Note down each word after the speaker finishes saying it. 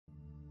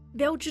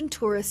Belgian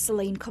tourist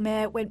Celine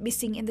Cremer went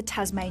missing in the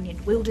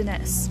Tasmanian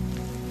wilderness.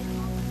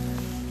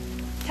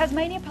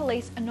 Tasmania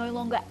police are no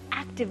longer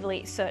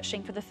actively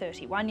searching for the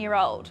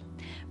 31-year-old,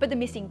 but the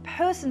missing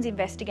persons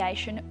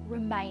investigation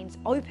remains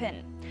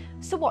open.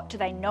 So what do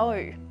they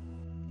know?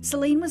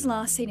 Celine was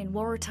last seen in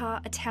Waterfall,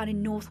 a town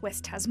in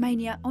northwest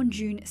Tasmania, on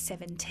June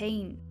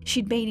 17.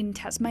 She'd been in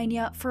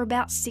Tasmania for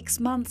about 6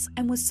 months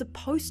and was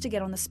supposed to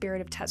get on the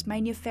Spirit of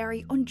Tasmania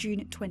ferry on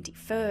June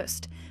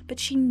 21st, but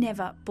she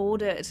never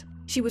boarded.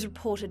 She was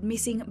reported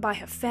missing by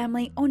her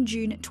family on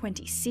June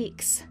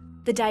 26.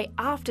 The day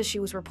after she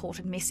was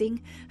reported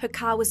missing, her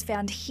car was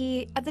found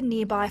here at the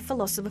nearby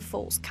Philosopher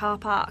Falls car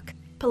park.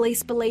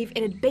 Police believe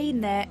it had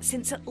been there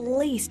since at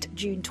least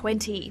June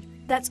 20.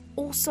 That's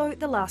also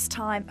the last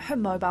time her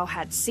mobile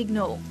had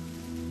signal.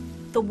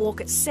 The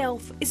walk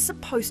itself is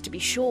supposed to be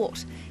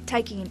short,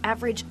 taking an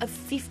average of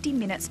 50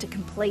 minutes to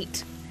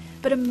complete.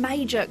 But a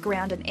major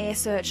ground and air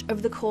search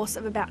over the course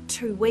of about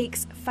 2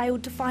 weeks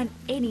failed to find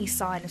any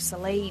sign of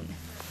Celine.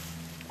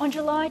 On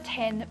July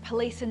 10,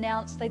 police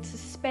announced they'd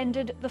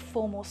suspended the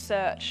formal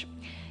search,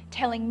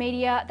 telling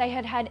media they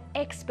had had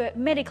expert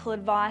medical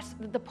advice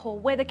that the poor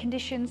weather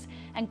conditions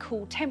and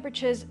cool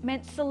temperatures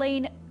meant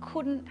Celine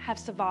couldn't have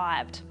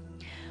survived.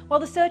 While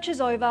the search is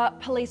over,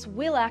 police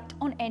will act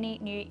on any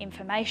new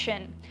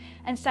information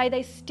and say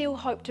they still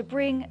hope to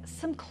bring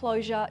some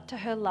closure to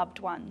her loved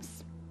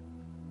ones.